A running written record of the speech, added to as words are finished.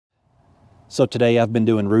So today I've been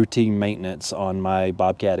doing routine maintenance on my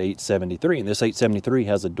Bobcat 873, and this 873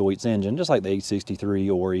 has a Deutz engine, just like the 863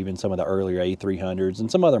 or even some of the earlier A300s,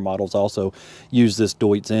 and some other models also use this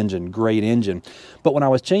Deutz engine. Great engine. But when I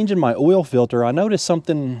was changing my oil filter, I noticed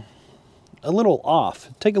something a little off.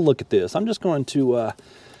 Take a look at this. I'm just going to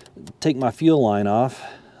take my fuel line off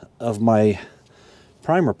of my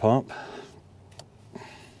primer pump.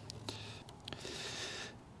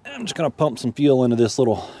 I'm just going to pump some fuel into this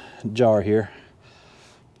little jar here.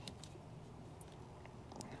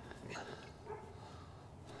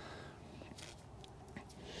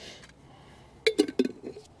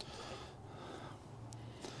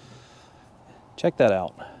 Check that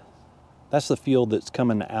out. That's the fuel that's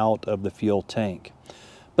coming out of the fuel tank.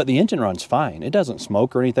 But the engine runs fine. It doesn't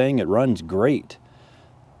smoke or anything. It runs great.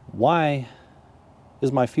 Why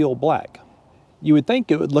is my fuel black? You would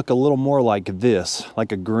think it would look a little more like this,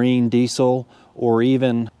 like a green diesel, or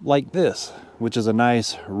even like this, which is a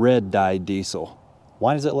nice red dyed diesel.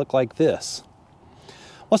 Why does it look like this?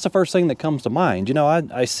 What's the first thing that comes to mind? You know,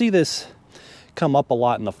 I see this come up a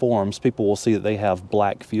lot in the forums. People will see that they have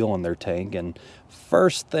black fuel in their tank, and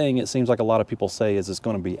first thing it seems like a lot of people say is it's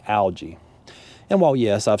going to be algae. And while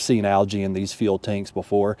yes, I've seen algae in these fuel tanks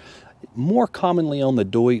before, more commonly on the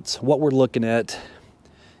Deutz, what we're looking at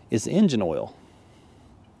is engine oil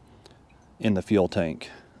in the fuel tank.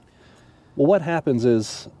 Well, what happens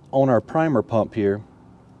is on our primer pump here,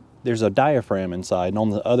 there's a diaphragm inside, and on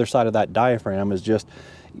the other side of that diaphragm is just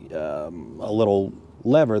a little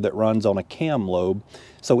lever that runs on a cam lobe.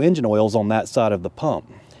 So engine oil's on that side of the pump.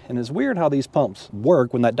 And it's weird how these pumps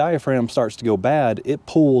work. When that diaphragm starts to go bad, it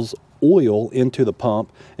pulls oil into the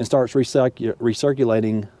pump and starts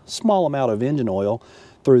recirculating small amount of engine oil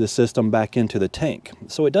through the system back into the tank.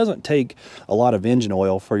 So it doesn't take a lot of engine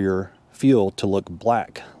oil for your fuel to look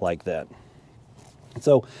black like that.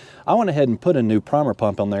 So I went ahead and put a new primer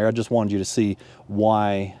pump on there. I just wanted you to see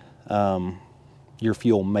why your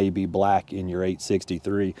fuel may be black in your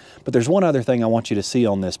 863. But there's one other thing I want you to see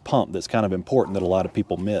on this pump that's kind of important that a lot of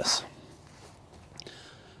people miss.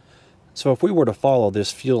 So if we were to follow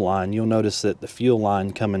this fuel line, you'll notice that the fuel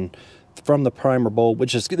line coming from the primer bulb,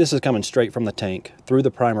 this is coming straight from the tank through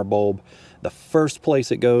the primer bulb, the first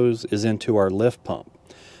place it goes is into our lift pump.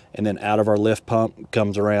 And then out of our lift pump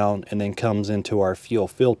comes around and then comes into our fuel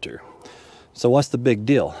filter. So what's the big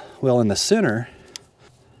deal? Well, in the center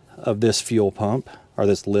of this fuel pump, or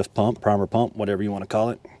this lift pump, primer pump, whatever you want to call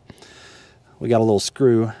it, we got a little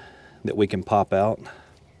screw that we can pop out.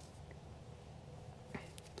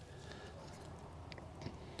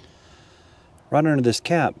 Right under this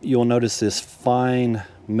cap, you'll notice this fine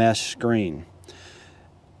mesh screen.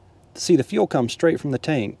 See, the fuel comes straight from the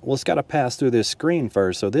tank. Well, it's got to pass through this screen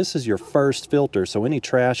first. So this is your first filter. So any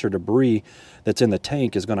trash or debris that's in the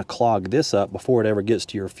tank is going to clog this up before it ever gets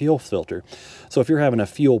to your fuel filter. So if you're having a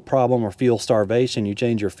fuel problem or fuel starvation, you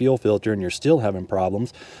change your fuel filter and you're still having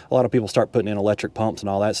problems. A lot of people start putting in electric pumps and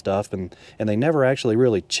all that stuff, and they never actually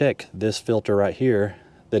really check this filter right here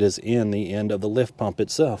that is in the end of the lift pump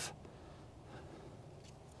itself.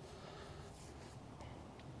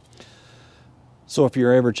 So if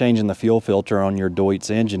you're ever changing the fuel filter on your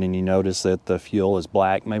Deutz engine and you notice that the fuel is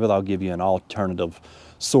black, maybe they'll give you an alternative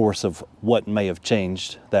source of what may have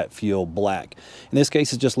changed that fuel black. In this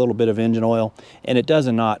case, it's just a little bit of engine oil, and it does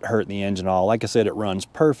not hurt the engine at all. Like I said, it runs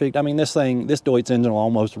perfect. I mean, this Deutz engine will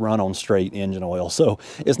almost run on straight engine oil, so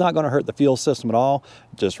it's not going to hurt the fuel system at all.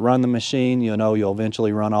 Just run the machine, you know, you'll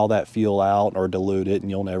eventually run all that fuel out or dilute it,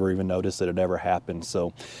 and you'll never even notice that it ever happened.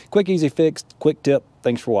 So quick, easy fix, quick tip.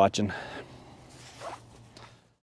 Thanks for watching.